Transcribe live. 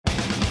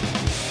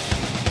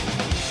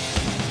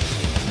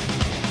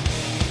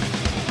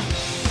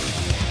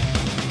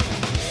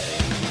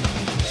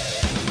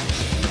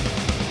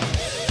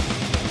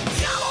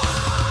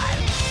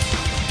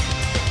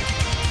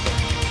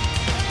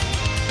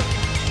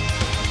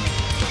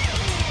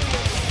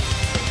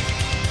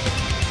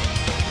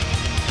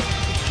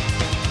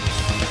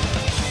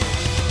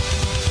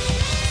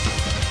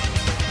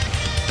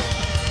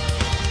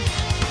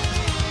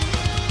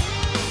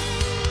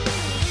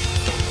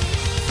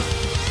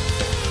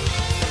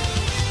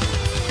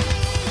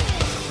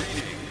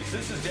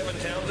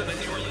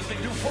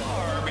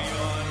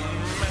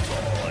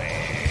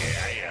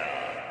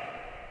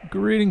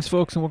Greetings,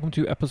 folks, and welcome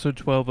to episode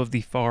 12 of the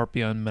Far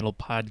Beyond Metal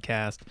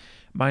podcast.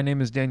 My name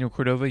is Daniel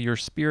Cordova, your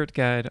spirit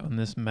guide on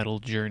this metal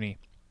journey.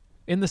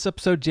 In this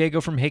episode,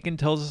 Diego from Haken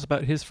tells us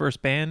about his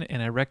first band,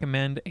 and I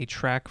recommend a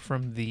track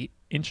from the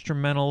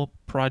instrumental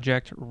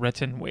project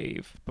Retin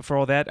Wave. Before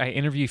all that, I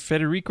interview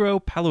Federico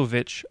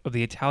Pavlovich of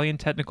the Italian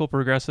technical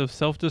progressive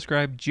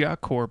self-described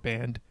giacore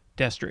band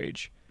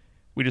Destrage.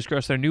 We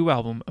discuss their new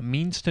album, A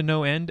Means to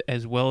No End,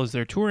 as well as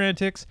their tour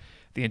antics,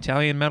 the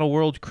Italian metal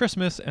world,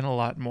 Christmas, and a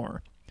lot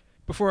more.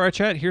 Before our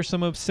chat, here's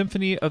some of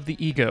Symphony of the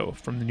Ego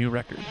from the new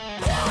record.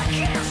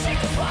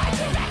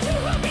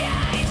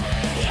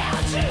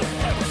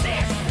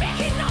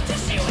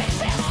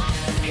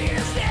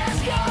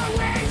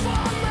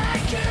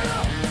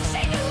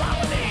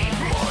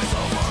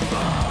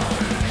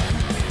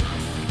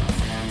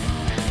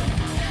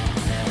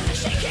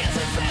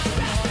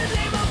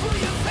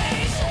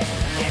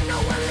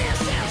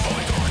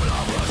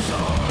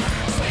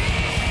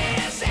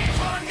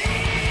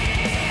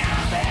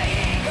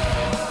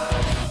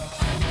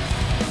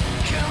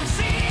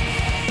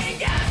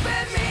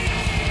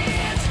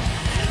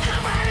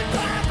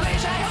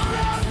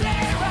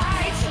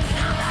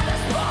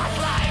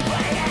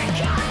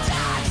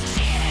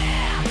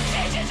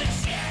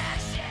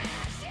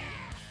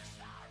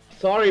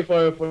 Sorry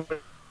for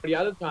the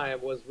other time. I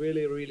was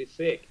really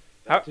sick.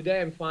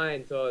 Today I'm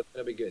fine, so it's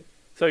gonna be good.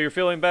 So you're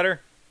feeling better?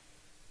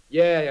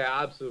 Yeah,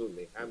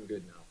 absolutely. I'm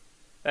good now.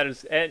 That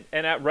is,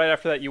 right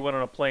after that you went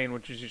on a plane,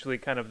 which is usually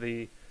kind of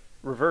the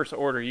reverse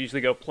order. You usually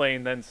go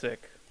plane then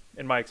sick,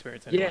 in my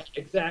experience. Anyway. Yeah,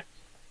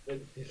 exactly.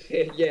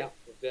 Yeah,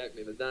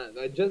 exactly. But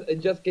I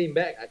just came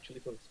back actually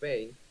from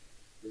Spain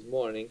this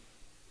morning,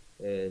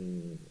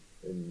 and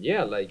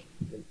yeah, like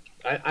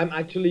I'm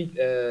actually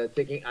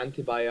taking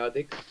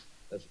antibiotics.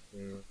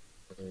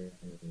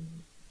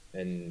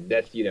 And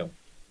that's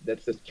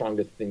that's the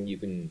strongest thing you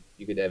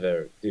could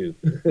ever do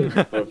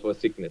for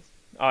sickness.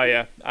 Oh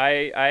yeah,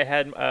 I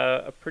had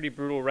a pretty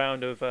brutal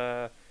round of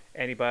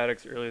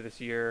antibiotics earlier this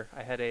year.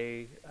 I had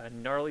a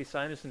gnarly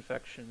sinus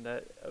infection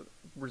that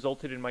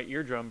resulted in my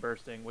eardrum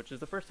bursting, which is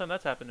the first time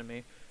that's happened to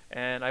me,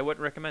 and I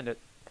wouldn't recommend it.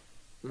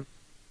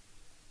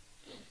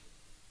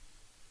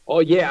 Oh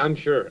yeah, I'm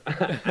sure.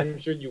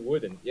 I'm sure you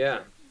wouldn't.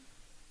 Yeah,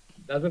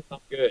 doesn't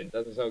sound good.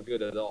 Doesn't sound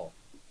good at all.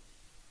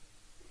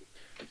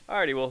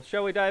 Alrighty, well,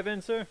 shall we dive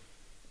in, sir?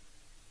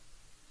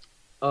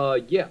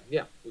 Yeah.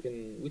 We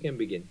can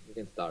begin. We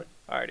can start.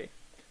 Alrighty.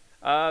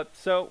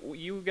 So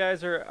you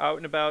guys are out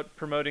and about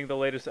promoting the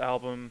latest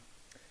album,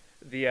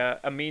 the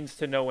A Means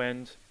to No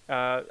End.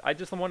 I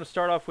just want to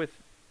start off with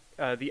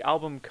the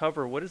album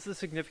cover. What is the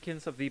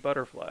significance of the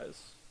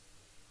butterflies?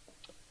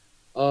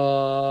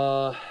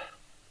 Wow.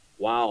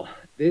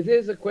 This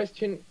is a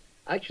question.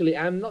 Actually,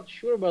 I'm not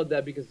sure about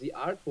that because the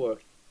artwork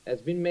has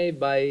been made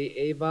by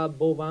Eva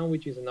Bovan,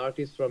 which is an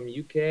artist from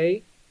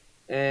UK,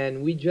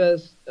 and we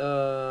just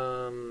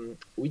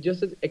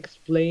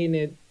explained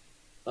it.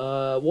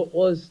 What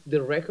was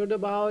the record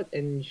about,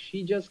 and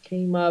she just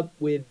came up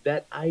with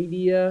that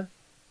idea,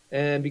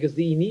 and because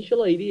the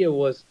initial idea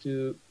was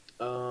to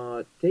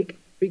take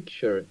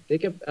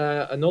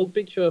an old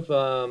picture of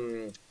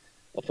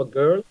a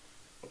girl,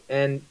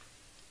 and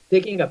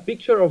taking a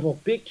picture of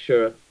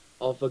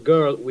a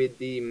girl with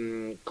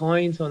the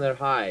coins on her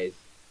eyes.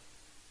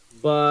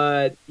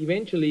 But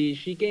eventually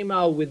she came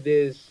out with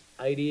this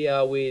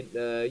idea with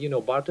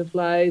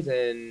butterflies,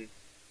 and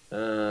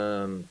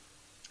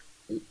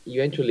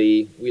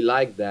eventually we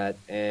liked that.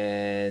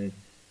 And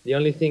the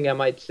only thing I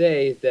might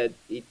say is that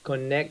it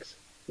connects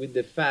with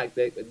the fact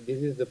that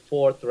this is the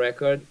fourth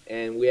record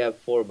and we have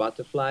 4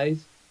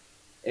 butterflies.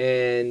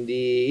 And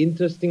the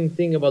interesting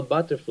thing about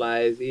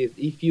butterflies is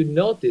if you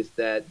notice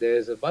that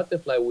there's a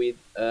butterfly with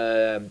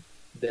the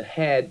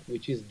head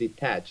which is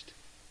detached.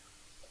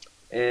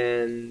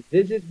 And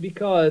this is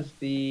because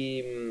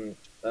the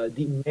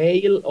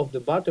male of the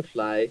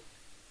butterfly,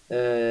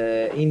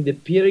 in the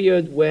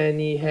period when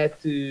he has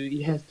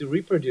to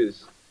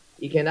reproduce,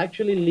 he can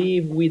actually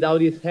live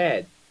without his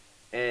head,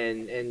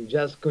 and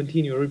just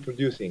continue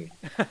reproducing.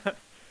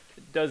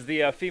 Does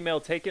the female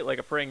take it like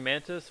a praying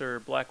mantis or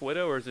black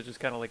widow, or is it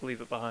just kind of like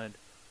leave it behind?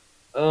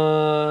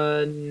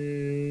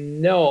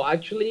 No,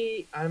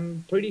 actually,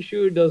 I'm pretty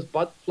sure those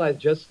butterflies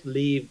just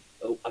live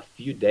a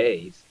few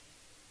days.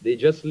 They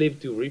just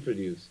live to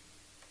reproduce.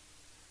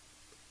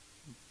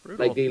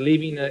 Brutal. Like they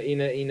live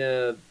in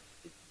a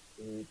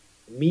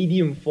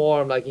medium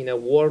form, like in a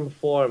warm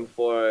form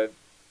for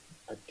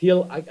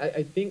until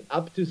I think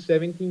up to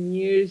 17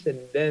 years,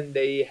 and then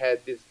they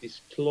had this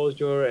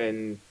disclosure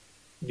and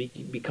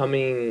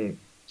becoming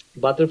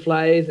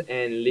butterflies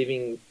and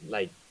living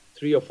like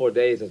 3 or 4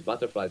 days as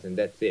butterflies, and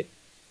that's it.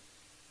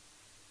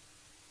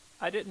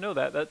 I didn't know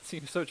that. That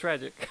seems so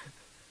tragic.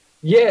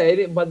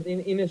 Yeah, but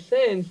in a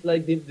sense,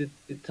 like the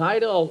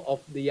title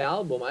of the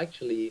album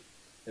actually,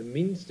 A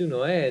Means to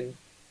No End,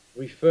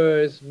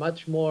 refers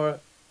much more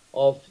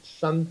of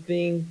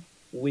something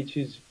which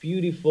is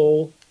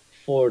beautiful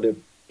for the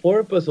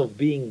purpose of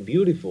being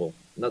beautiful,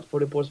 not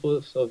for the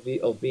purpose of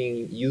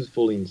being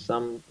useful in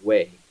some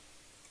way.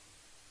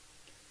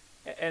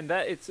 And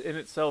that it's in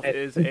itself And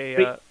is and a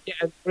for it, yeah,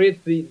 and for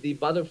it, the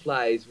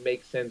butterflies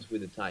make sense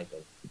with the title.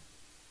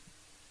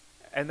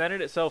 and that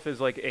in itself is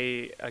like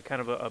a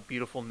kind of a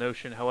beautiful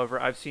notion. However,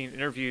 I've seen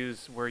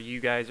interviews where you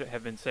guys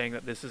have been saying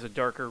that this is a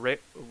darker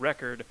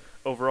record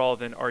overall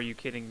than Are You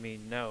Kidding Me?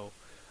 No.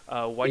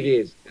 It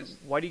is.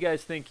 Why do you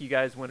guys think you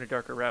guys went a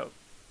darker route?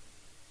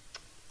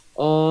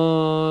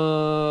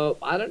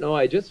 I don't know.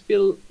 I just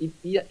feel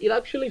it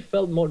actually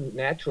felt more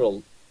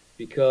natural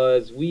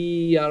because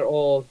we are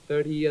all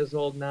 30 years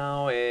old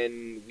now,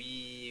 and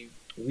we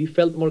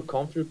felt more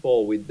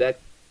comfortable with that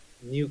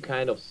new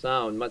kind of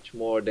sound much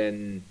more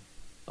than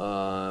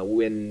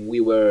when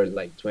we were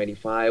like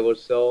 25 or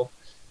so.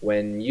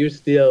 When you're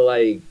still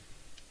like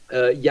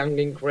young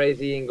and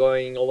crazy and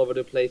going all over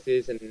the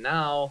places, and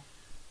now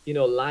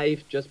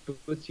life just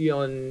puts you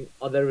on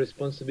other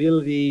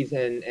responsibilities,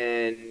 and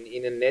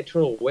in a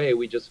natural way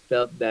we just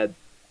felt that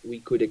we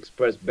could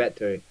express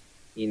better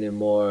in a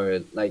more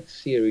like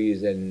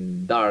serious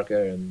and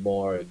darker and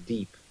more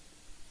deep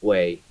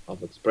way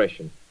of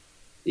expression.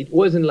 It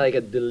wasn't like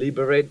a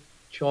deliberate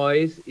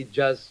choice, it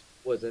just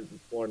was a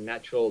more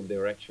natural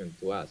direction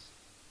to us.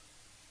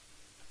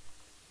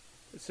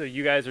 So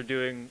you guys are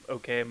doing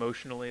okay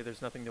emotionally.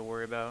 There's nothing to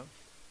worry about.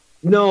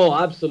 No,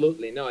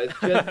 absolutely no.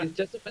 It's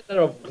just a matter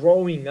of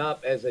growing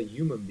up as a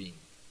human being,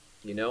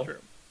 you know. True.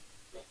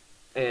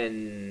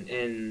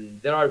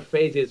 And there are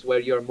phases where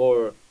you're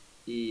more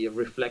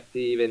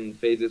reflective, and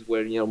phases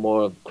where you're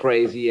more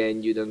crazy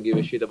and you don't give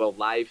a shit about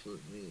life.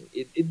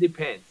 It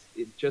depends.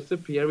 It's just a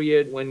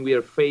period when we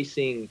are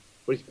facing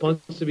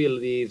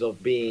responsibilities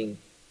of being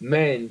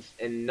men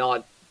and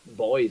not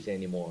boys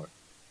anymore.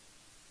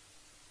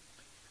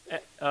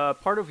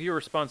 Part of your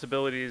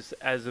responsibilities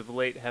as of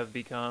late have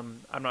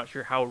become, I'm not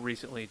sure how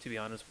recently to be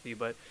honest with you,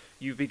 but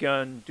you've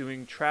begun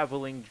doing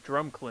traveling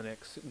drum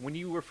clinics. When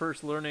you were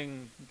first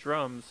learning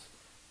drums,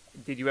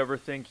 did you ever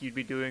think you'd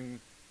be doing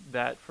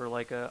that for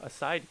like a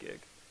side gig?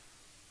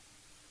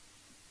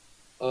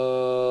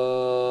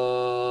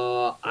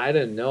 I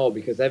don't know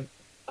because I've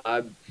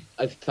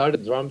I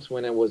started drums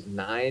when I was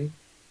 9,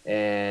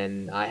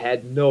 and I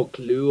had no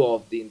clue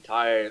of the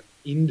entire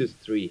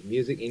industry,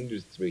 music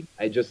industry.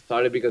 I just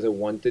started because I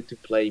wanted to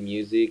play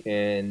music,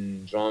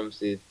 and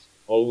drums it's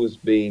always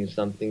been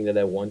something that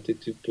I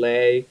wanted to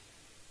play.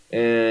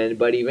 And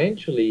but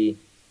eventually,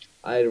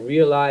 I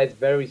realized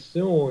very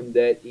soon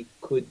that it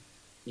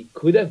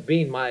could have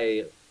been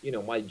my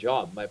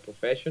job, my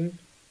profession,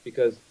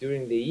 because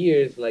during the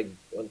years, like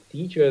when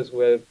teachers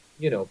were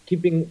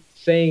keeping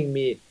saying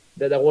me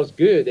that I was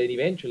good, and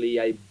eventually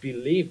I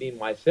believed in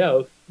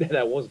myself that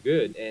I was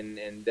good, and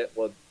that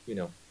was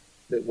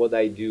that what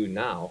I do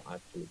now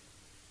actually.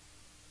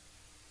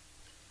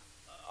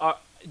 Uh,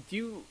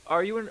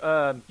 are you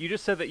you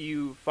just said that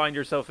you find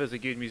yourself as a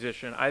good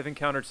musician. I've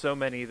encountered so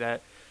many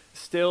that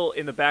still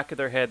in the back of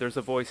their head there's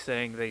a voice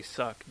saying they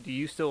suck. Do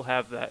you still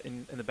have that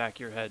in the back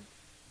of your head?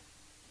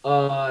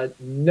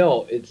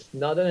 No, it's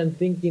not that I'm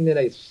thinking that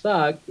I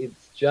suck.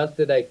 It's just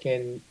that I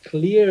can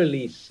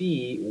clearly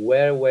see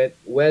where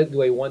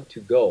do I want to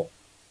go,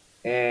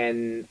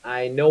 and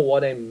I know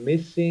what I'm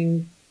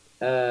missing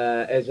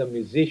as a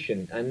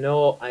musician. I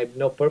know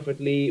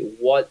perfectly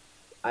what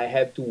I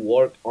have to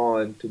work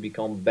on to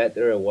become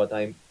better at what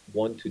I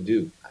want to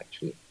do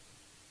actually.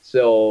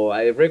 So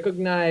I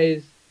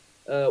recognize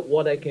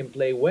what I can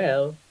play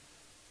well,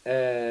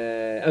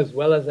 as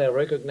well as I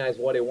recognize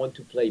what I want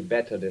to play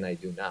better than I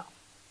do now.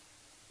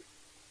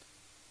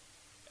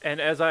 And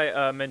as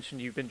I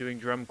mentioned, you've been doing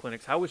drum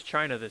clinics. How was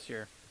China this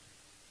year?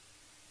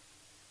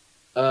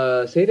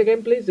 Say it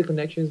again, please. The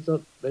connection is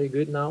not very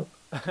good now.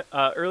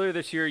 Earlier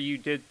this year, you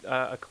did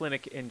a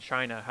clinic in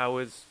China. How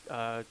was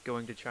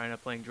going to China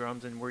playing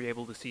drums, and were you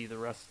able to see the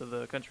rest of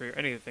the country or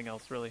anything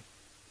else really?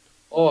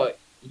 Oh,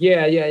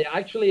 yeah, yeah, yeah.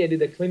 Actually, I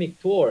did a clinic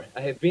tour.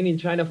 I have been in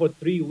China for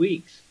 3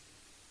 weeks,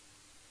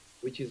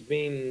 which has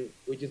been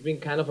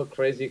kind of a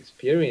crazy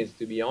experience,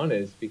 to be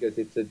honest, because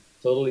it's a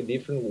totally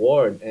different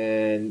world,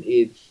 and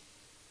it's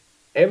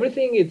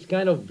everything. It's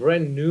kind of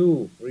brand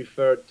new,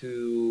 referred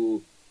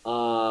to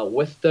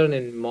Western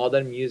and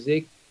modern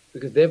music,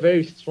 because they're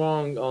very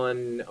strong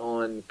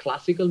on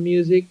classical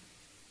music,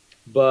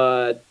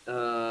 but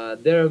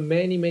there are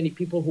many many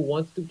people who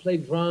wants to play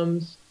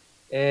drums,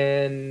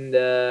 and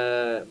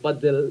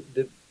but the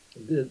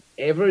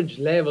average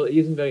level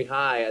isn't very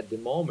high at the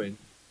moment,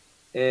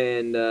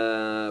 and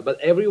but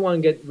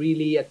everyone get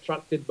really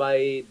attracted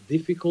by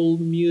difficult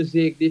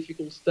music,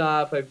 difficult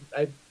stuff.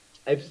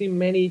 I've seen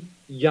many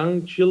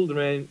young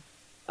children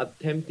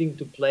attempting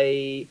to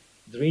play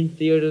Dream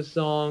Theater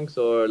songs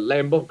or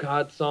Lamb of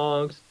God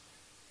songs,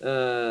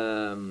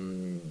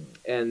 and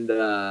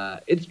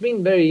it's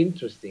been very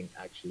interesting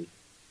actually.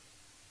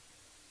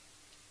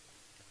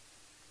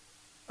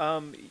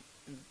 Um,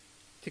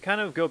 to kind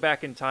of go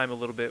back in time a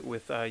little bit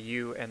with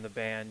you and the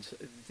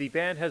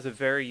band has a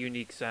very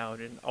unique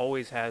sound and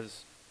always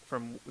has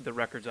from the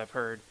records I've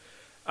heard.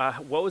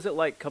 What was it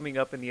like coming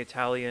up in the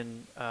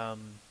Italian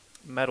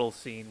metal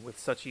scene with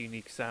such a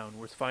unique sound?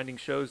 Was finding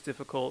shows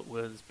difficult?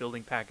 Was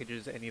building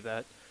packages any of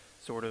that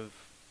sort of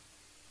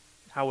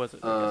How was it?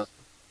 I Uh, guess.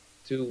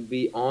 to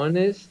be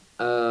honest,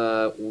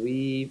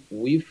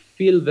 we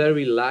feel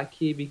very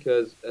lucky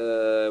because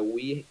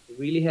we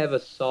really have a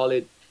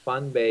solid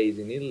fan base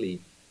in Italy,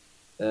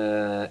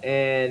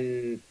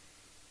 and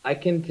I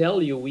can tell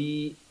you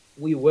we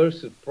were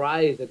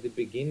surprised at the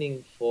beginning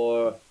for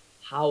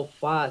how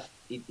fast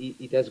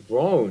it has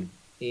grown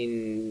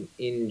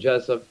in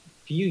just a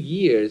few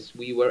years.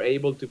 We were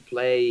able to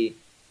play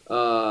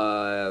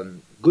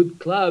good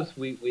clubs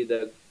with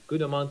a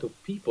good amount of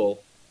people,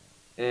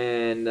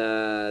 and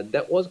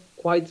that was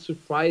quite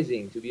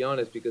surprising, to be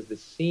honest, because the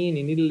scene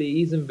in Italy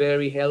isn't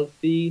very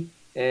healthy,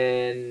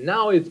 and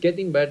now it's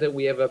getting better.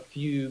 We have a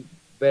few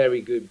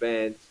very good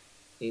bands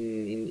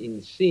in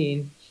the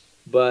scene,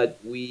 but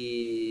we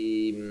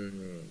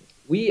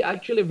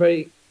actually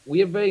very we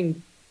are very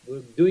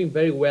we're doing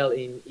very well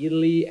in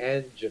Italy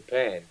and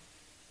Japan,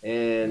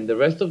 and the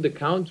rest of the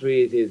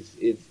countries is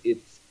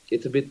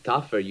it's a bit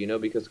tougher,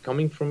 because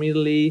coming from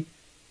Italy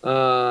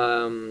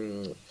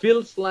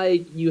feels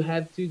like you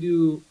have to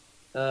do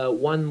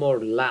one more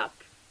lap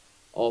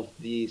of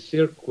the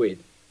circuit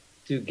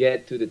to get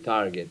to the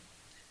target.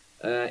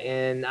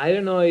 And I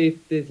don't know if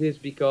this is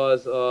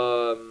because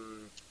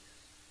um,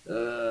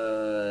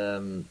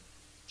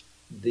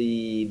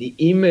 the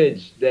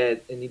image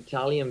that an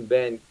Italian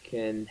band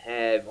can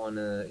have on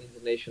an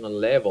international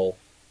level,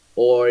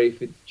 or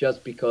if it's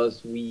just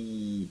because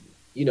we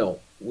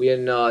are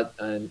not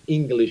an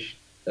English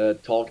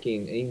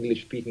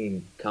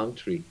speaking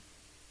country,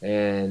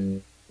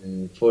 and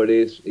for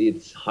this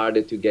it's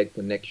harder to get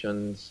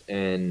connections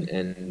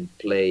and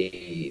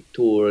play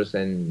tours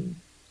and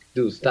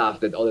do stuff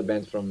that other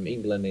bands from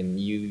England and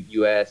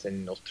US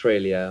and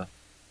Australia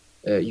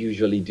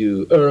usually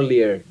do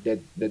earlier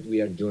that we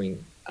are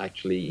doing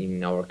actually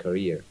in our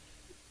career.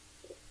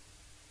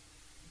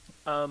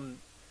 Um,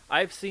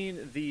 I've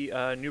seen the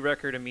new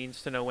record "A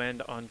Means to No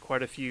End" on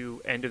quite a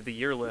few end of the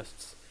year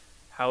lists.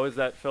 How has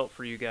that felt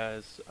for you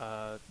guys?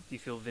 Do you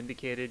feel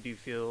vindicated? Do you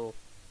feel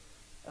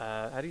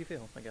how do you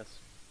feel? I guess.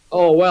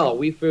 Oh well,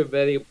 we feel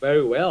very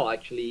very well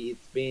actually.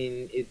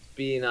 It's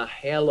been a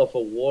hell of a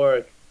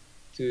work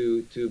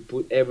to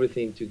put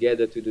everything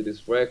together to do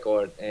this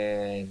record,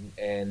 and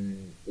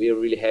we are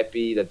really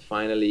happy that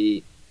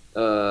finally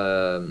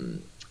um,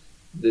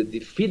 the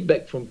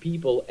feedback from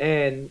people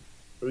and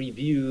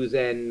reviews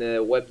and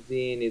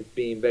webzine is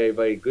being very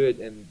very good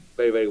and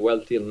very very well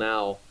till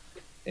now,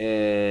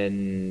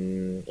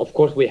 and of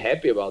course we're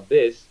happy about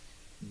this,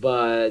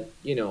 but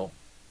we're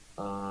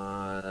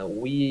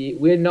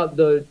not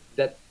the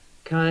that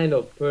kind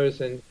of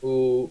person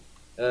who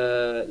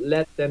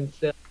let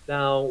themselves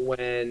down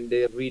when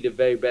they read a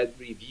very bad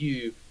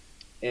review,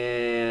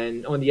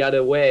 and on the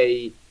other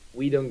way,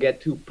 we don't get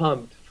too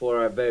pumped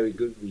for a very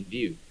good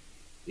review.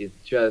 It's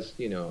just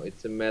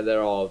it's a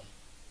matter of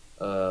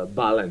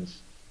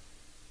balance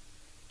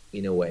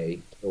in a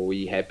way. So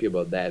we happy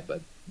about that,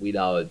 but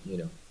without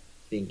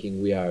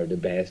thinking we are the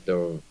best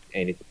or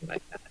anything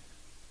like that.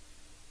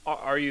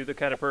 Are you the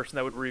kind of person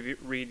that would read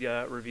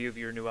review of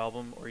your new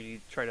album, or you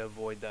try to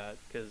avoid that?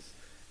 Because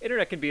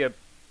internet can be a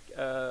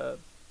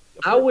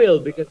I per- will,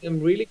 because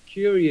I'm really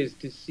curious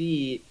to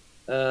see,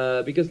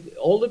 because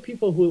all the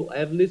people who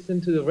have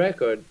listened to the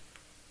record,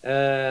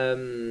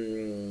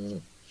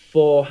 um,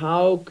 for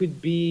how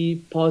could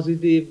be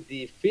positive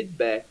the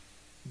feedback,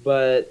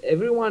 but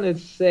everyone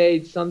has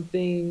said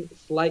something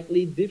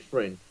slightly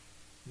different.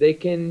 They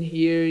can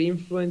hear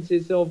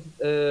influences of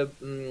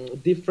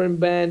different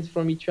bands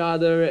from each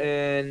other,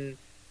 and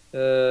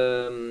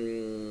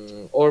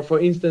or for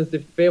instance, the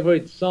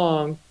favorite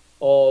song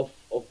of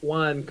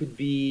one could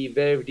be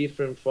very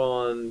different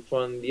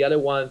from the other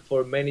one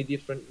for many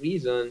different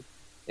reasons.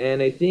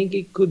 And I think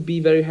it could be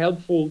very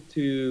helpful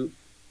to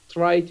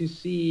try to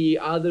see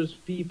others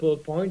people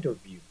point of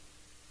view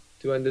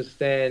to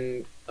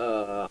understand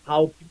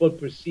how people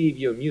perceive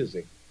your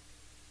music.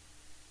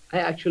 I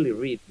actually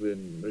read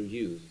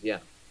reviews, yeah,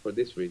 for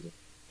this reason.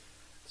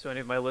 so any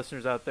of my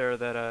listeners out there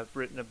that have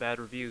written a bad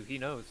review, he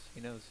knows.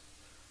 He knows.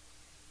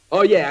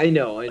 Oh yeah, I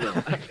know, I know.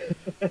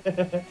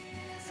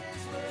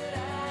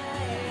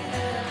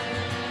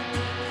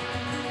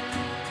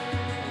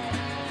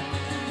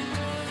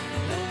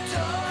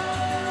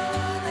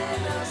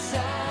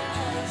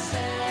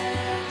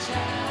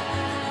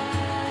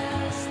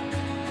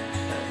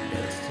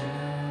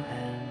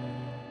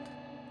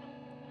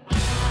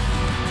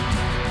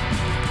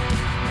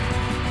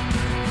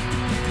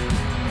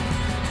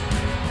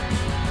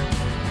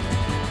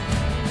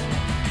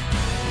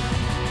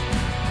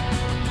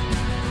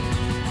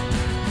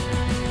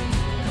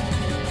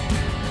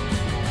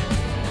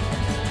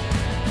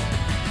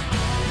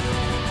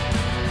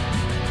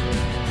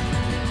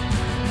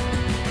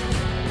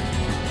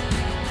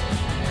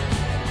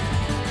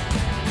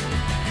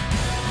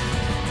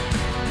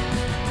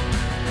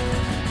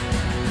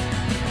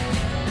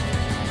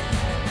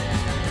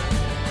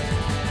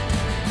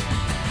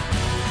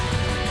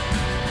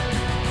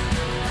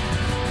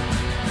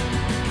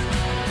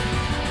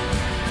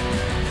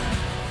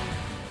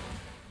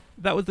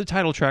 That was the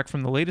title track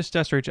from the latest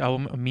Death Rage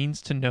album, A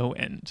Means to No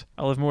End.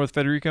 I'll have more with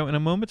Federico in a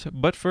moment,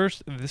 but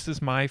first, this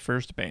is my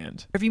first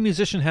band. Every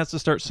musician has to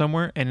start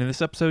somewhere, and in this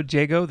episode,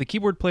 Diego, the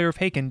keyboard player of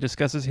Haken,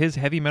 discusses his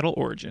heavy metal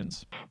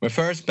origins. My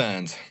first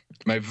band,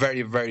 my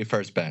very, very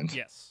first band.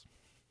 Yes.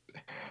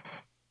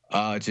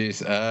 Oh,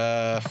 jeez.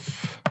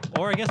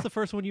 Or I guess the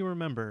first one you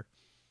remember.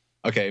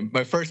 Okay,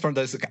 my first one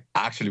that's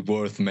actually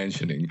worth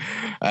mentioning.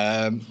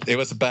 It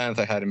was a band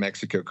I had in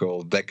Mexico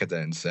called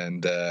Decadence,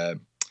 and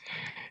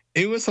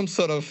it was some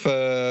sort of,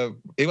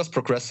 it was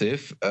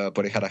progressive,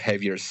 but it had a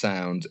heavier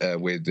sound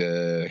with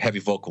heavy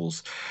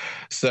vocals.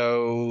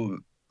 So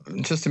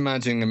just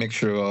imagine a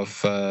mixture of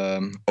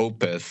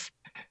Opeth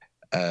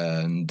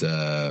and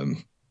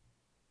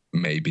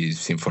maybe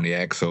Symphony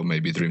X or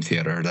maybe Dream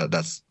Theater.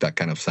 That's that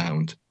kind of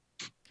sound.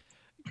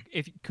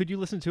 Could you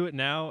listen to it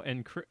now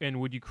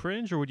and would you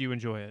cringe or would you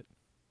enjoy it?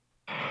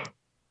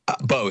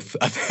 Both.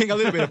 I think a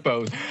little bit of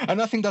both.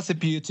 And I think that's the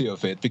beauty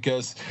of it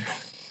because,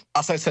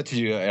 as I said to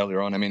you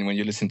earlier on, I mean, when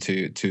you listen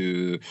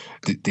to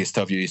the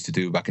stuff you used to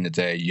do back in the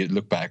day, you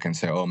look back and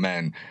say, oh,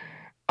 man,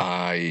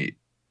 I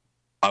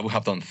would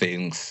have done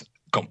things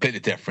completely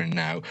different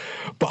now.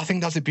 But I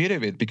think that's the beauty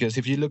of it because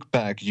if you look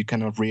back, you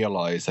kind of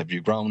realize that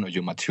you've grown or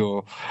you're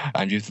mature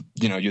and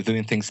you're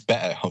doing things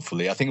better,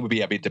 hopefully. I think it would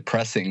be a bit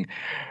depressing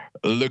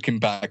looking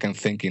back and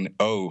thinking,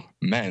 oh,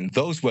 man,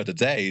 those were the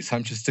days.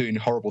 I'm just doing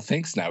horrible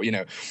things now,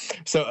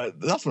 So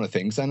that's one of the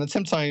things. And at the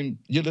same time,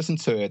 you listen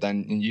to it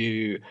and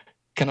you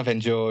kind of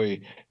enjoy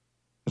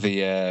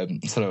the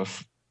sort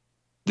of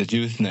the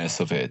youthness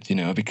of it,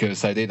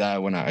 because I did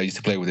that when I used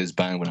to play with this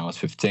band when I was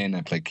 15.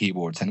 I played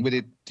keyboards and we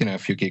did, a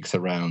few gigs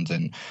around,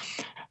 and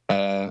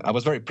I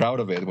was very proud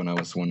of it when I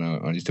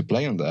used to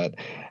play on that.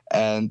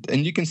 And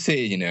you can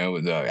see,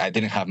 I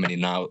didn't have many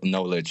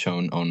knowledge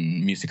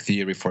on music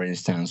theory, for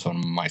instance,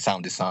 on my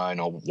sound design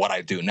or what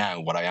I do now,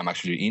 what I am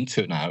actually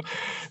into now.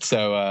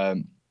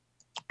 So,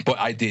 but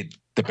I did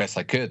the best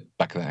I could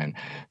back then.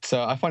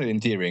 So I find it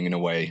endearing in a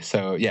way.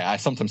 So yeah, I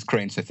sometimes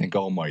cringe to think,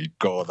 oh my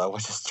God, I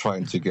was just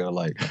trying to go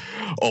like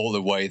all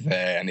the way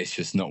there and it's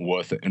just not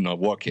worth it and not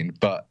working.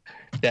 But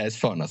yeah, it's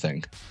fun, I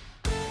think.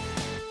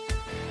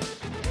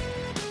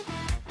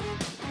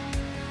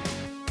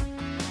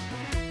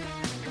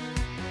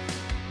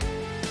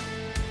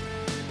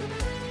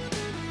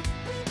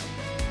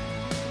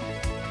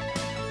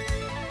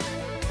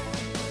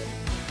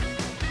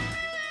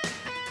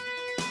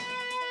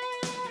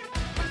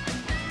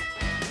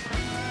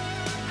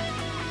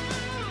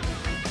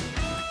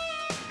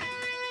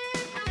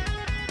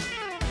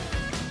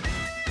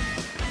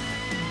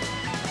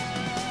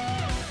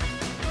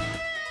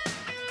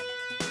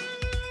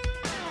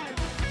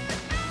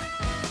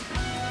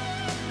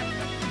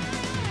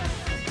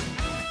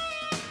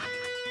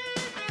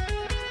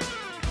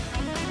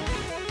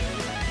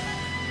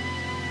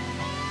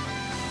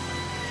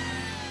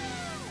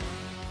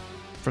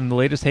 From the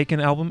latest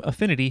Haken album,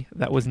 Affinity,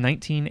 that was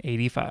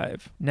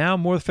 1985. Now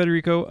more with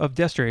Federico of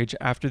Death Rage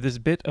after this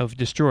bit of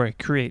Destroy,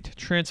 Create,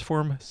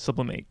 Transform,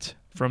 Sublimate.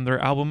 From their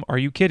album, Are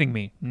You Kidding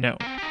Me? No.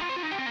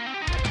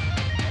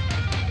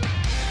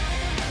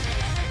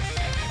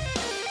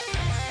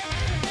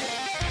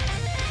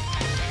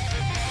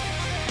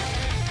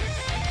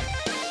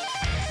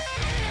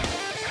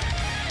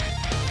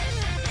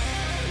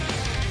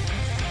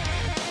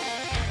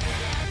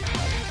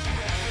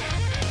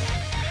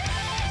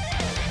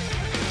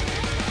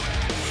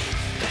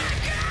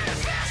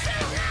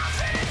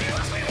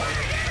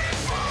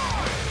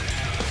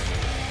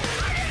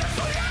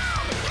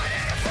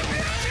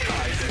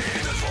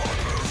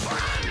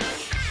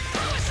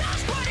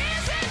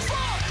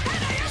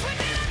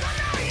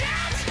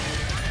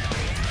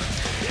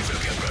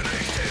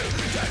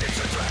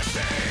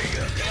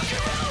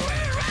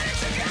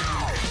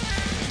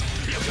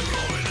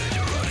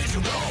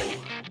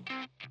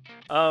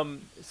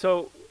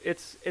 So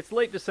it's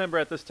late December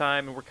at this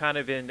time, and we're kind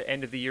of in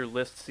end of the year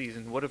list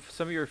season. What are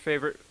some of your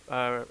favorite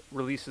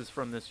releases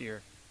from this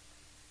year?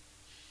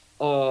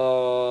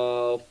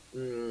 I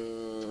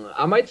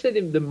might say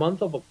the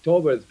month of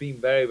October has been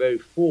very, very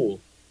full.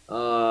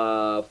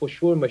 For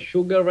sure,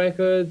 Meshuggah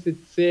Records,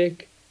 it's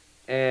sick,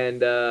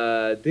 and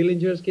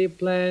Dillinger Escape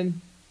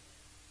Plan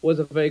was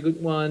a very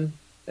good one.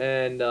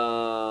 And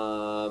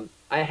I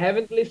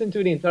haven't listened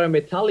to the entire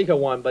Metallica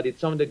one, but it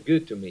sounded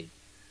good to me.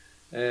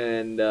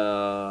 And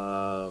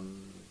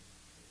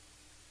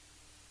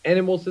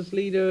Animals as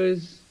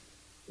Leaders,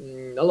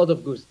 a lot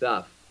of good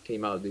stuff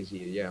came out this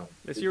year. Yeah,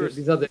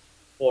 these are the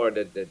four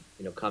that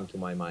come to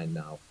my mind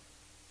now.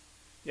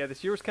 Yeah,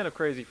 this year was kind of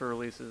crazy for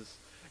releases,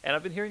 and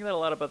I've been hearing that a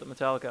lot about the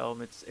Metallica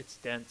album. It's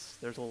dense.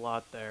 There's a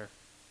lot there.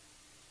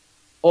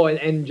 Oh,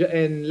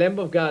 and Lamb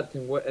of God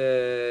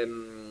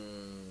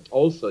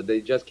also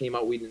they just came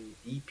out with an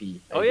EP.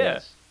 I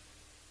guess.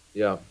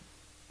 Yeah.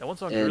 That one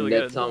sounds really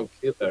good. That sounds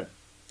killer.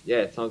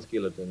 Yeah, it sounds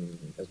killer to me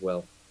as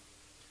well.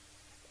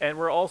 And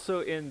we're also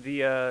in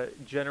the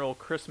general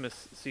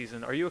Christmas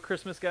season. Are you a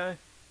Christmas guy?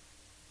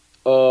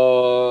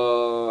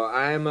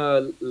 I'm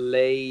a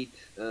late.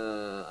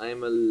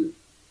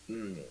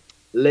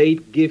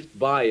 late gift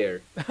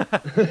buyer.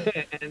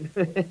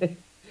 and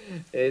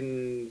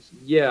and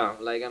yeah,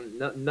 like I'm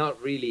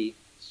not really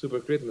super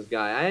Christmas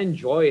guy. I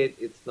enjoy it.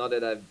 It's not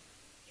that I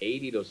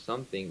hate it or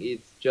something.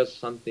 It's just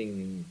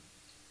something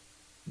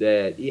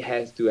that it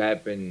has to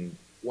happen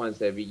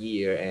once every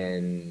year,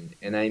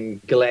 and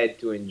I'm glad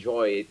to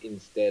enjoy it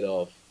instead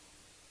of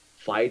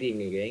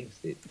fighting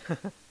against it.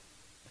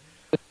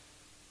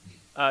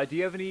 Do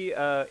you have any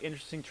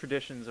interesting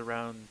traditions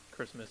around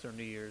Christmas or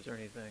New Year's or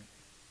anything?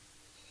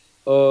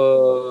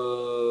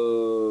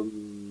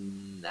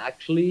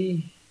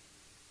 Actually,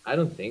 I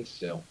don't think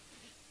so.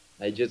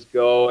 I just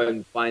go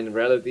and find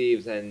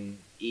relatives and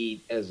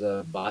eat as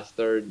a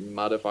bastard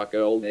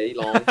motherfucker all day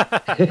long.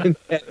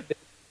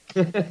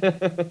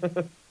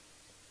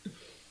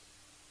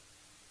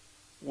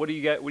 What do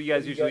you get? What do you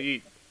guys usually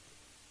eat?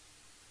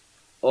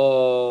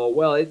 Oh,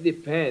 well, it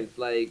depends.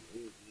 Like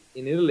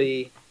in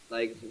Italy,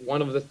 like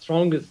one of the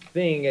strongest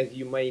thing, as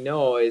you may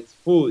know, is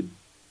food.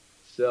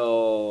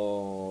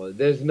 So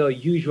there's no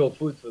usual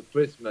food for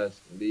Christmas.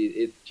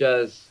 It's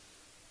just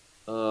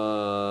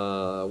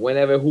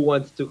whenever who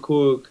wants to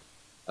cook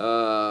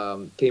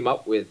came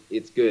up with,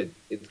 it's good.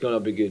 It's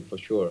gonna be good for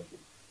sure.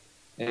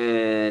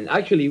 And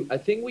actually, I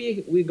think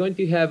we're going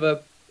to have a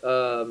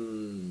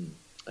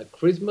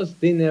Christmas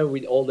dinner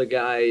with all the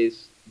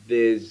guys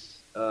this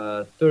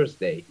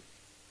Thursday.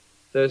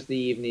 Thursday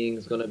evening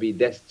is gonna be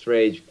Death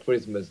Strage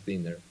Christmas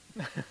dinner,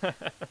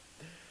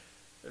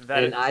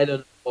 That and is, I don't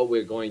know what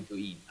we're going to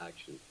eat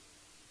actually.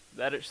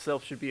 that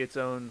itself should be its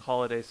own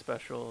holiday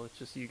special. It's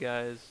just you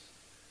guys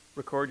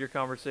record your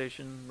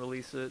conversation,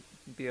 release it,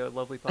 be a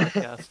lovely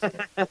podcast.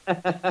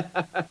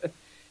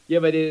 Yeah,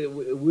 but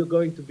we're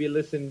going to be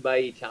listened by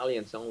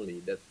Italians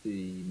only. That's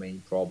the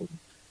main problem.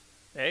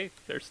 Hey,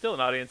 there's still an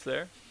audience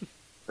there.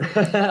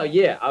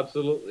 Yeah,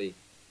 absolutely.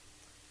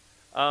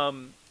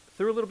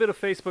 Through a little bit of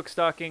Facebook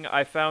stalking,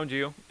 I found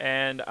you,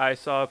 and I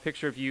saw a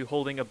picture of you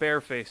holding a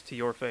bear face to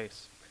your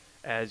face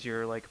as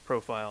your like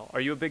profile.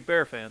 Are you a big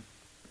bear fan?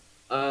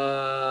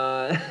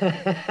 Uh,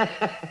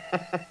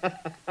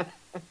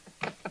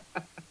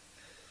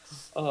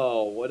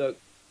 oh, what a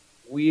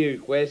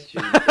weird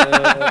question. All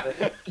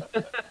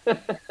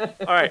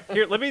right,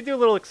 here, let me do a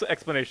little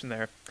explanation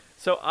there.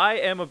 So I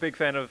am a big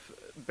fan of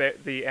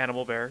the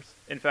animal bears.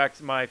 In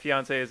fact, my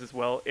fiance is as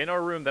well. In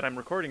our room that I'm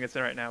recording this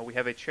in right now, we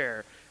have a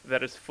chair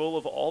that is full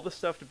of all the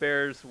stuffed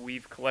bears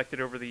we've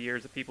collected over the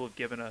years that people have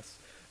given us.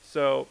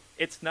 So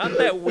it's not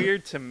that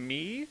weird to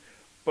me,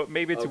 but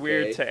maybe it's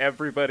weird Okay. to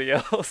everybody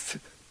else.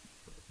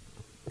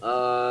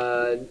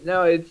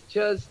 No, it's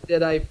just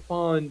that I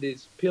found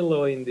this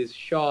pillow in this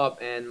shop,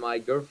 and my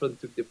girlfriend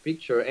took the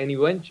picture, and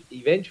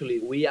eventually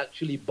we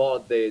actually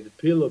bought the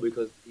pillow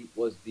because it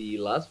was the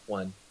last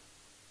one,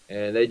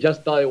 and I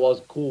just thought it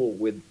was cool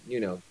with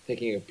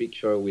taking a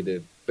picture with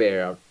a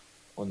bear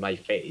on my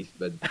face,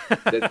 but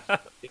that's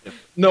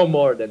no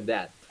more than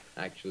that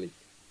actually.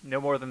 No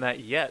more than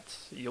that yet.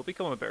 You'll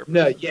become a bear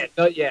No, person. yet,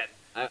 not yet.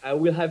 I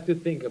will have to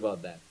think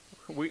about that.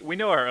 We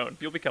know our own.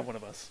 You'll become one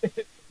of us.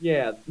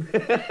 Yeah,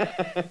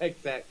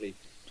 exactly.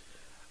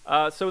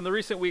 So in the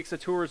recent weeks, a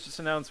tour was just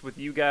announced with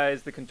you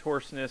guys, the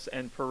Contortionist,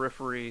 and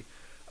Periphery.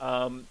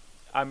 I'm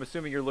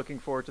assuming you're looking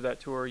forward to that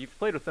tour. You've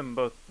played with them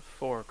both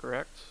before,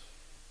 correct?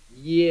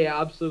 Yeah,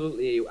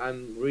 absolutely.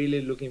 I'm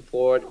really looking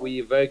forward.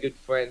 We're very good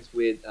friends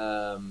with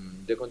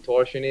the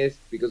Contortionist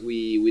because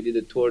we did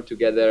a tour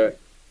together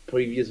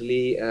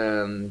previously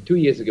 2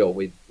 years ago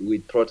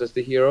with Protest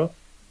the Hero,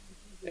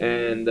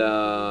 and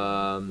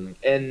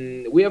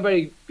we are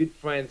very good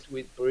friends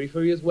with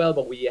Periphery as well,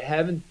 but we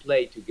haven't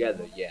played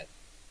together yet.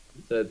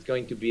 So it's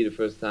going to be the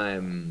first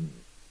time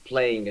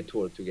playing a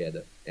tour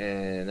together,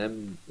 and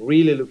I'm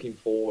really looking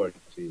forward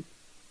to it.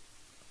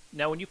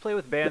 Now, when you play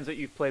with bands that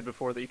you've played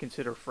before that you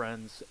consider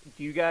friends,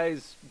 do you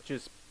guys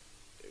just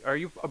are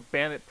you a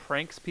band that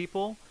pranks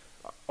people,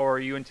 or are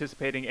you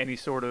anticipating any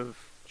sort of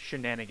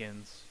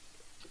shenanigans?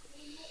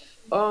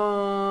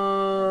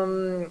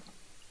 Um,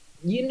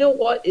 you know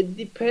what? It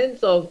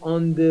depends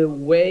on the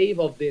wave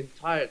of the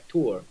entire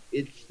tour.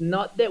 It's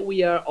not that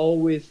we are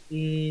always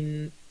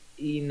in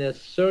a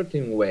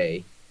certain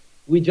way.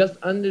 We just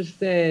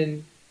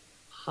understand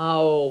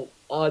how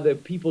other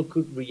people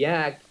could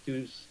react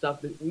to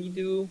stuff that we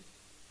do,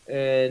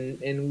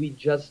 and we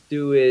just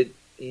do it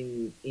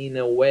in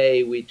a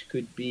way which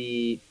could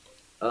be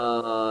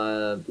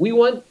we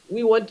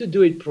want to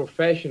do it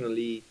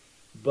professionally,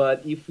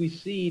 but if we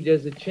see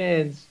there's a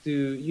chance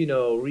to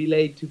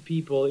relate to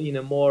people in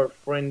a more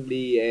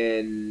friendly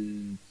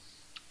and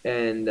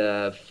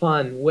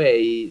fun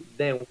way,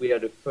 then we are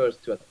the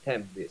first to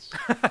attempt this.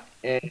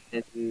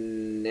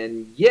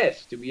 And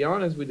yes, to be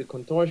honest, with the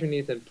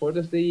Contortionist and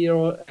Protest the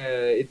Hero,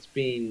 it's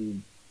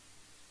been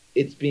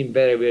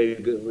very very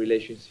good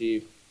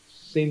relationship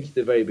since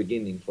the very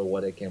beginning, for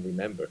what I can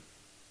remember.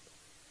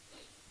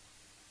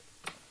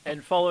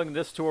 And following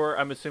this tour,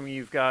 I'm assuming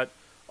you've got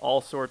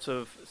all sorts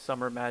of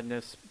summer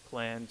madness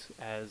planned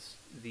as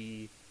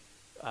the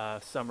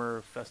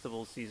summer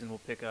festival season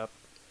will pick up.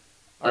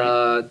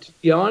 Are you, To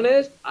be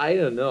honest, I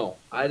don't know.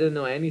 I don't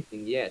know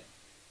anything yet.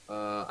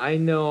 I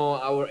know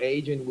our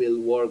agent will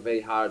work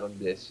very hard on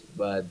this,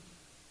 but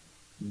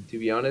to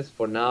be honest,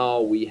 for now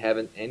we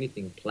haven't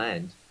anything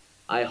planned.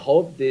 I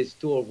hope this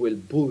tour will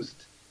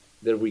boost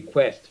the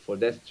request for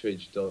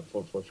Deathstridge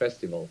for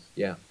festivals.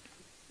 Yeah.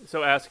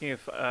 So asking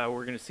if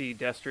we're going to see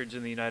Destridge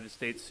in the United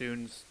States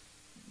soon,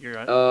 you're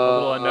a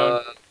little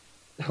unknown.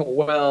 Uh,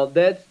 well,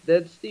 that's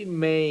the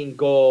main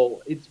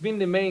goal. It's been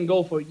the main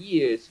goal for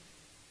years.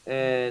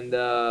 And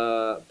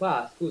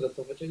scusa,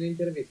 sto facendo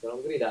l'intervista,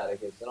 non gridare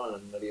che sennò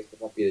non riesco a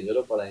capire, già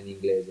lo parla in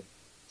inglese.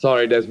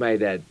 Sorry, that's my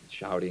dad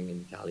shouting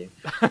in Italian.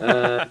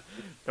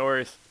 No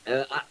worries.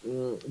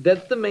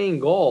 That's the main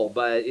goal,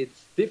 but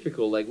it's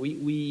difficult. Like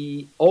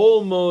we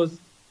almost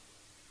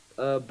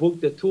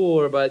booked the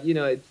tour, but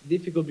it's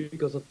difficult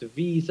because of the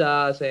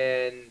visas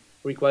and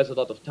requires a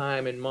lot of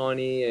time and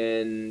money,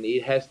 and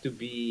it has to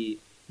be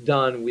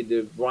done with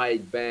the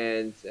right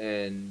bands,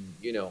 and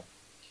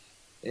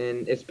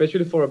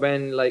especially for a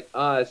band like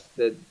us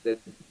that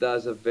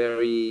does a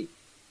very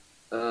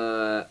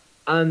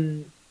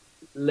unlabeled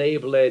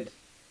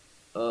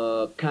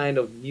kind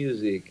of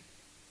music.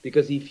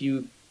 Because if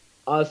you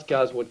ask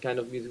us what kind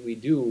of music we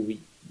do,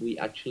 we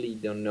actually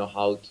don't know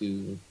how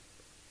to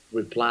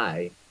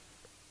reply.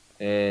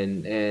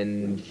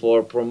 And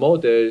for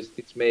promoters,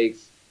 it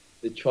makes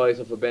the choice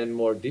of a band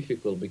more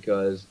difficult,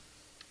 because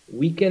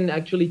we can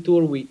actually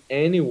tour with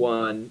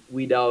anyone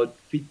without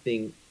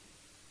fitting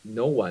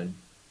no one.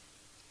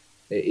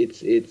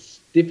 It's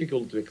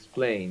difficult to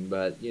explain,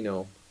 but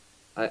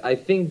I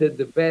think that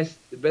the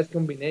best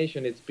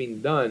combination, it's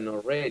been done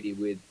already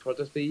with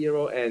Protest the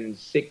Hero and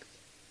Sixth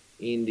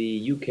in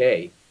the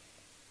UK.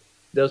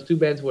 Those two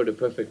bands were the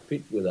perfect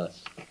fit with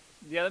us.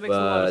 Yeah, that makes a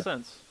lot of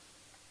sense.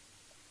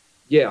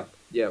 Yeah,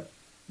 yeah.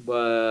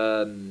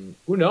 But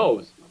who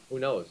knows? Who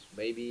knows?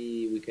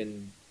 Maybe we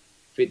can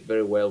fit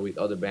very well with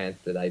other bands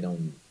that I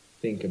don't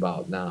think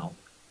about now.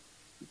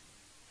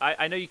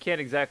 I know you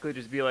can't exactly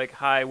just be like,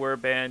 hi, we're a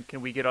band,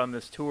 can we get on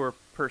this tour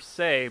per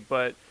se,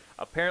 but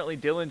apparently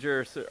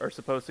Dillinger are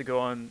supposed to go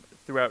on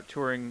throughout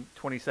touring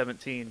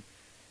 2017.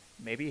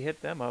 Maybe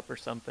hit them up or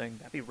something.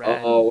 That'd be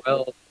rad. Oh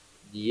well,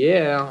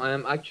 yeah.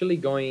 I'm actually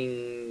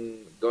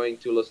going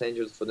to Los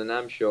Angeles for the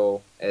NAMM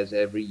show as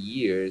every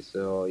year.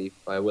 So if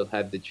I will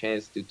have the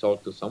chance to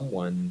talk to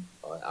someone,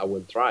 I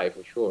will try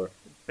for sure.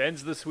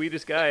 Ben's the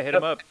sweetest guy. Hit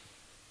him up.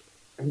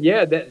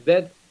 Yeah,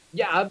 that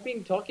yeah. I've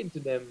been talking to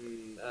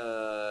them,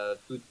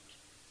 to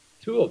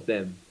two of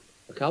them,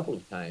 a couple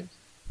of times.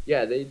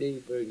 Yeah, they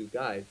very good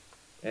guys,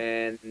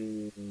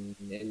 and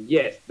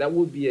yes, that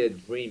would be a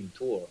dream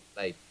tour.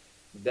 Like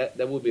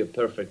that would be a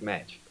perfect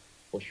match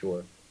for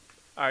sure.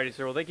 Alrighty,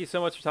 sir. Well, thank you so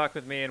much for talking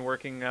with me and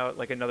working out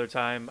like another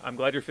time. I'm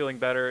glad you're feeling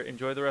better.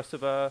 Enjoy the rest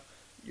of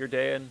your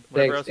day and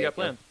whatever Thanks, else you got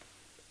Daniel. planned.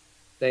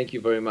 Thank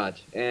you very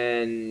much,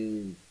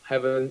 and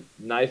have a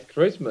nice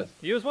Christmas,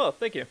 You as well.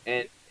 Thank you.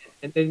 and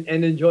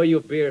enjoy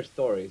your beer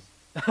stories.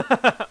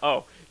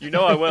 Oh, you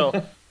know I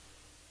will.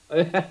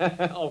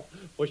 Oh,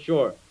 for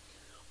sure.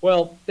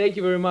 Well, thank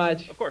you very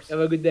much. Of course. Have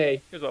a good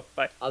day. You as well.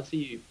 Bye. I'll see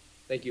you.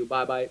 Thank you.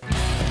 Bye bye.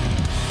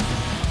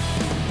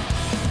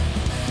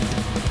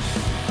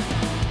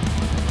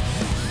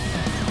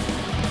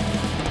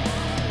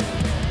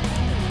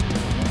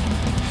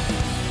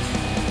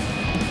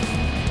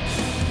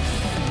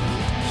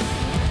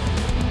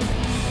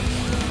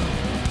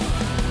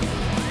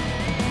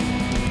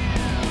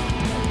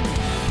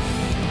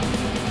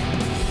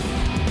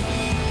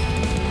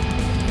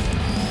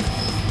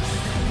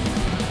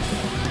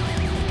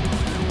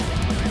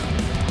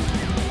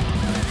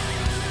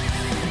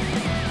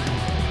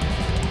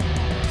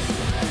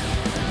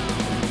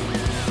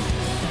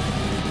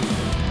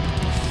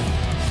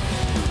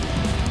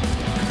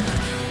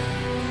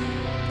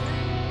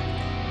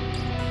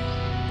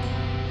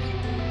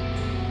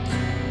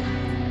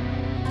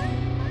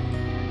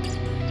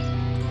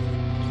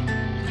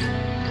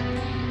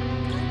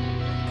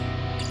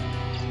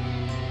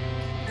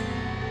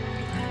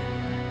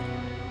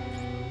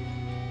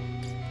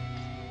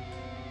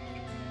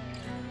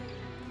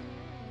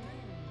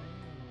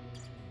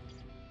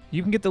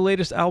 You can get the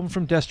latest album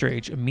from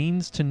Destrage, A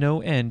Means to No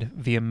End,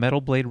 via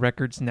Metal Blade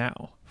Records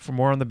now. For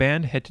more on the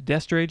band, head to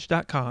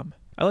destrage.com.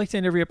 I like to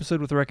end every episode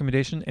with a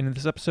recommendation, and in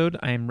this episode,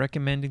 I am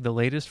recommending the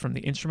latest from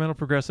the instrumental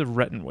progressive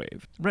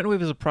Rettenwave.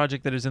 Rettenwave is a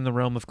project that is in the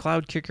realm of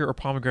Cloud Kicker or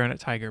Pomegranate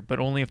Tiger, but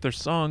only if their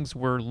songs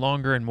were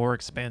longer and more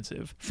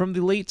expansive. From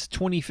the late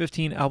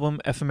 2015 album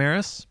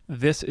Ephemeris,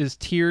 this is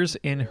Tears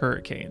in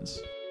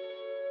Hurricanes.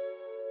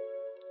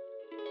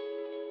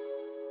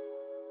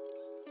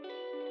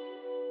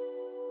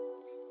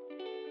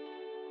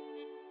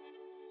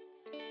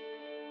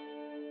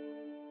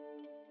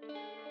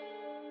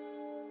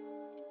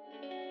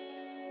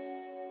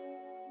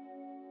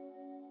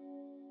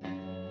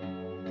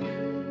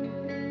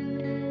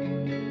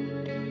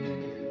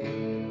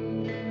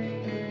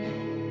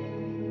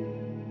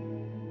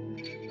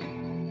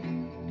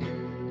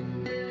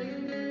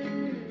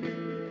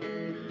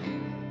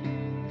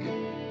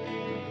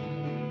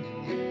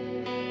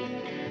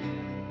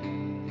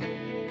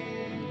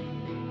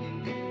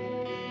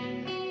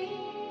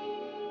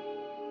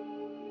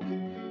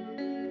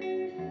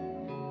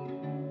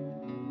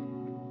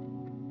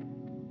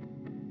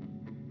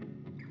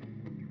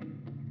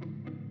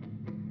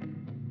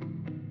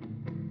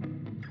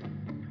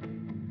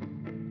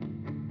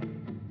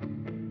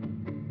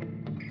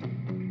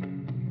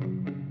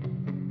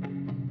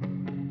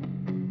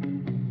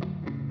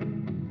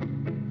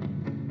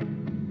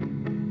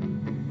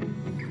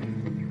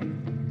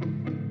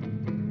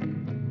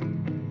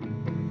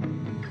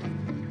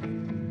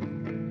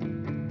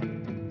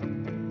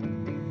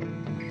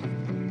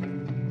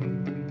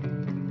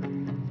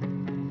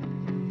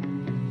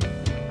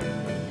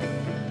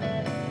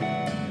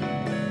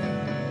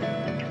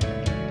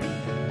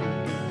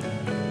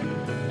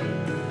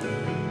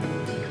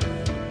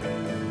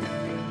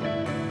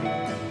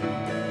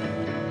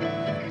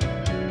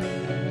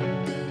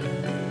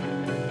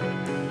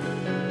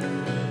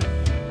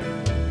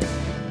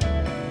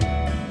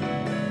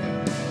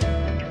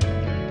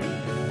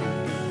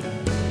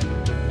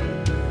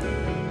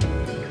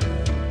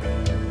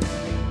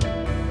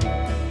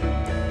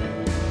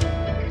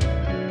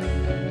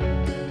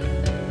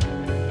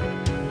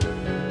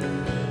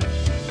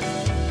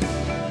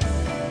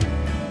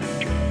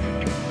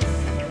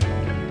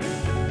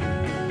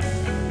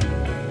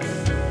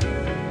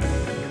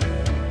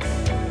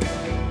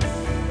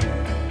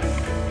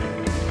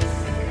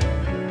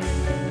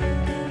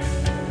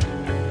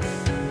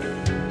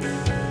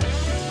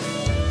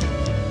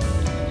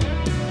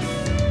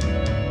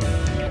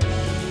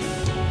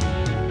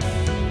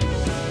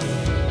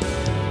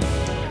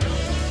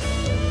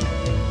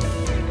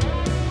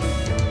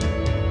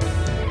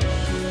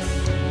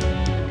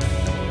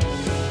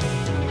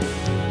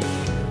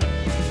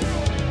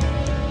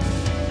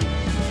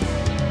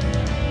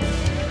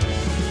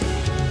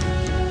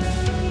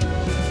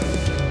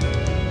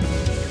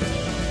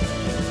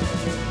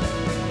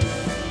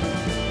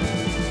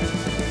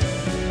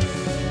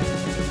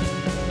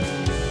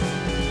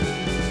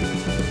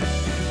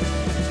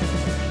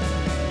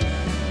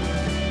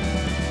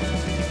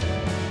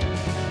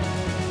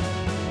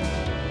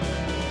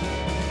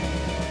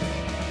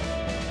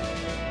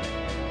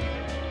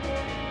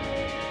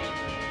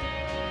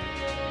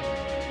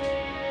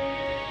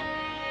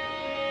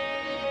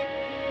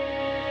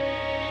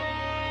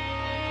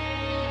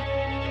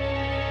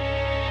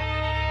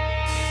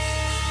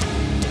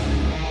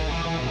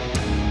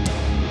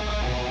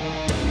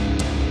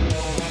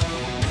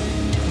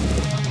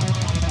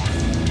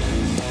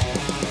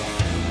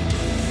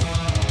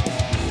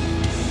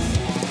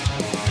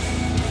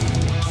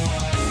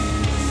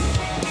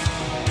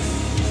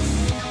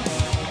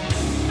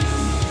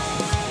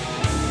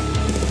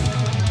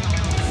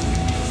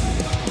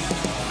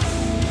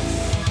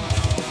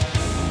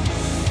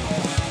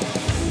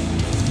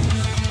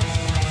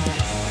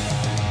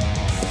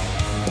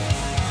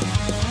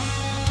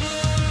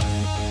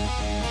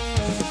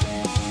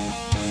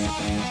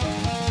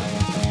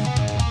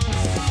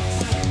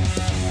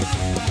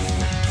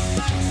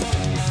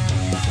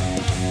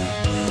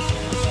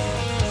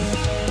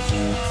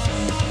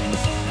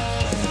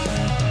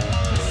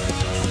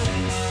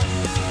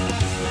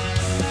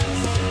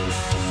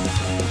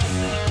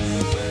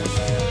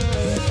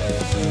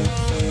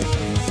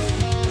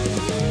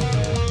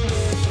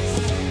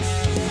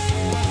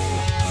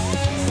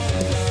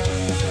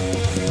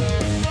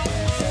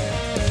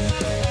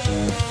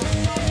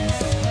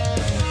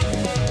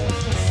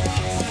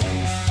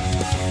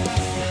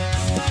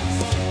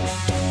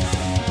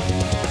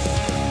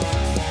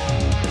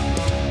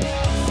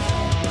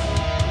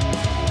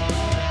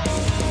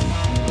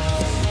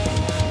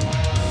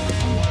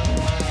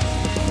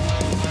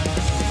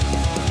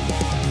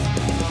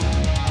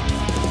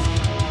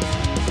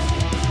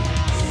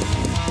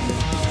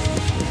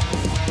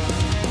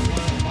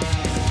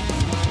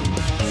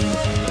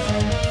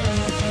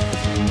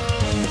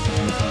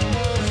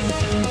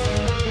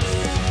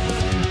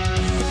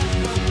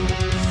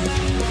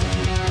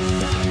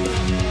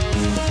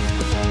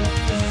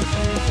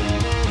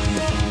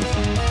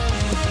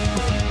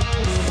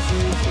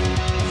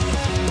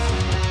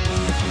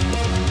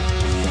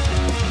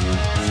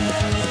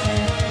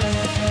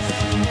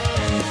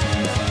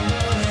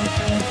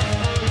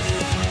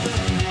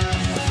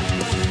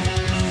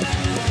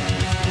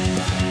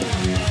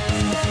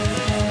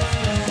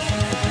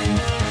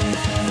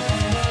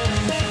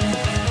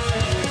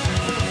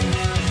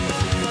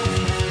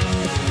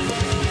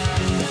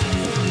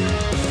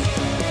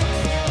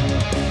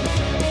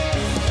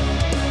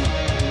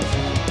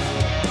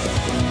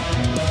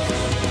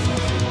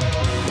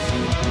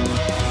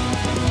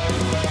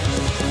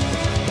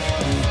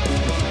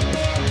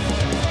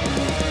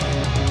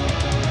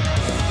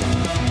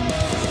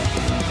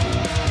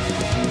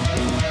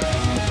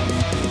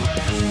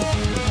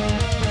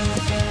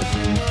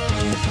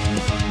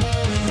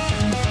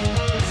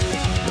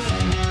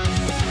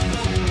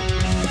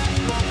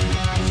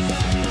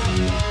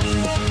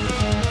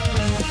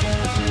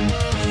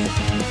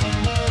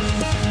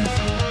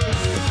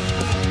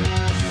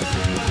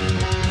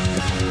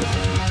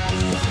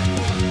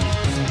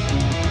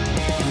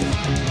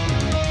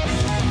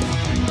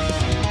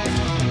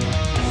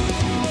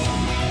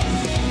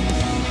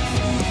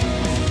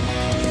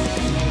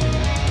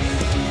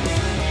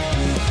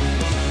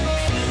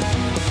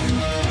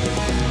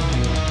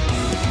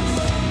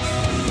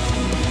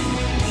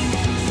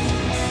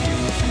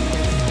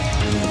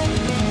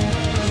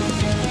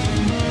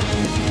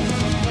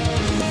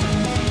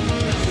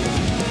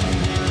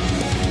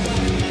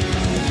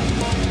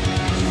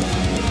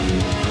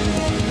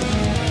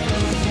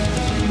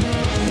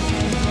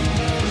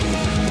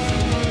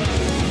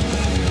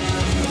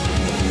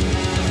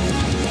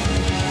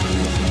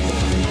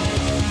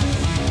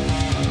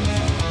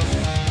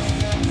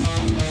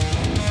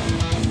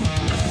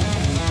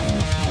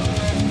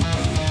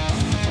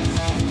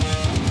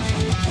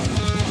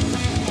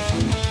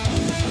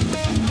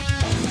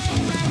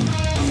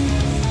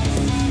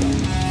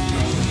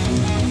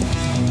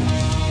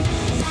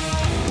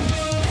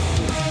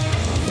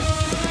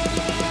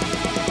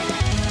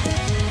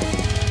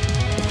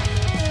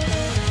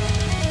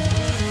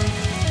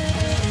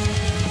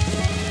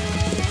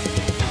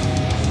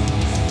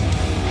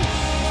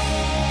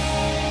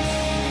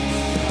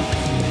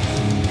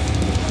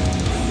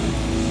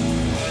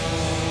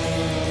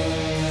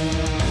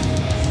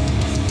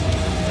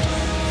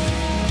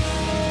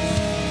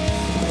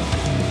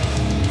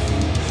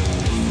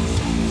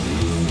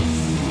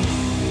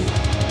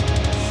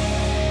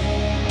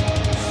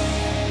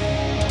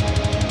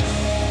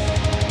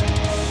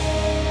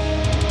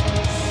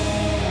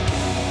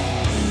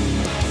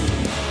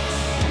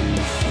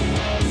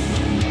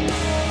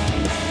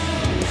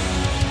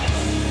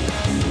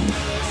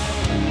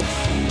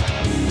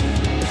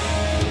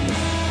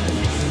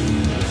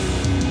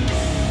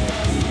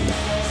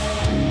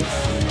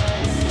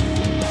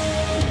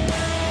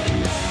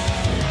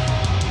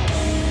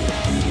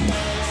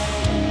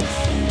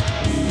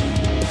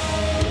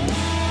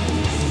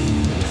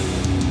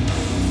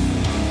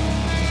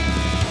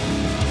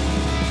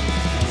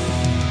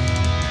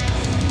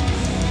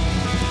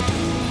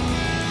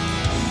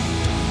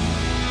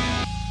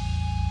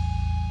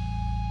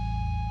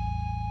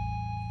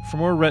 For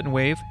more Rhett and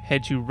Wave,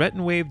 head to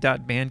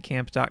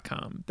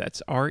rhettandwave.bandcamp.com.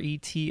 That's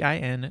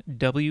RETINWAAV.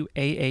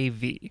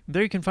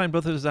 There you can find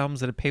both of his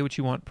albums at a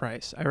pay-what-you-want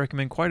price. I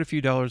recommend quite a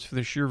few dollars for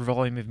the sheer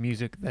volume of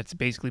music that's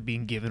basically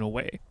being given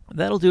away.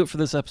 That'll do it for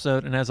this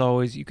episode, and as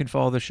always, you can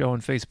follow the show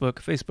on Facebook,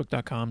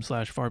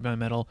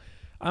 facebook.com/farbeyondmetal.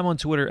 I'm on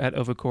Twitter at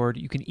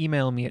Ovacord. You can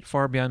email me at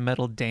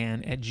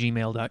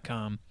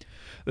farbeyondmetaldan@gmail.com.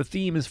 The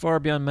theme is Far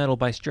Beyond Metal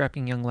by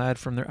Strapping Young Lad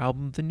from their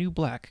album The New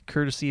Black,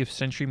 courtesy of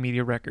Century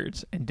Media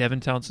Records, and Devin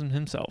Townsend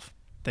himself.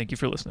 Thank you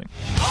for listening.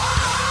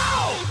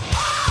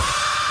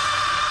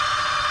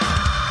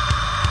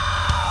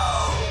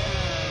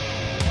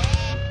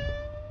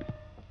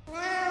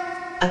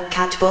 A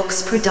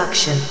Catbox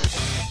production.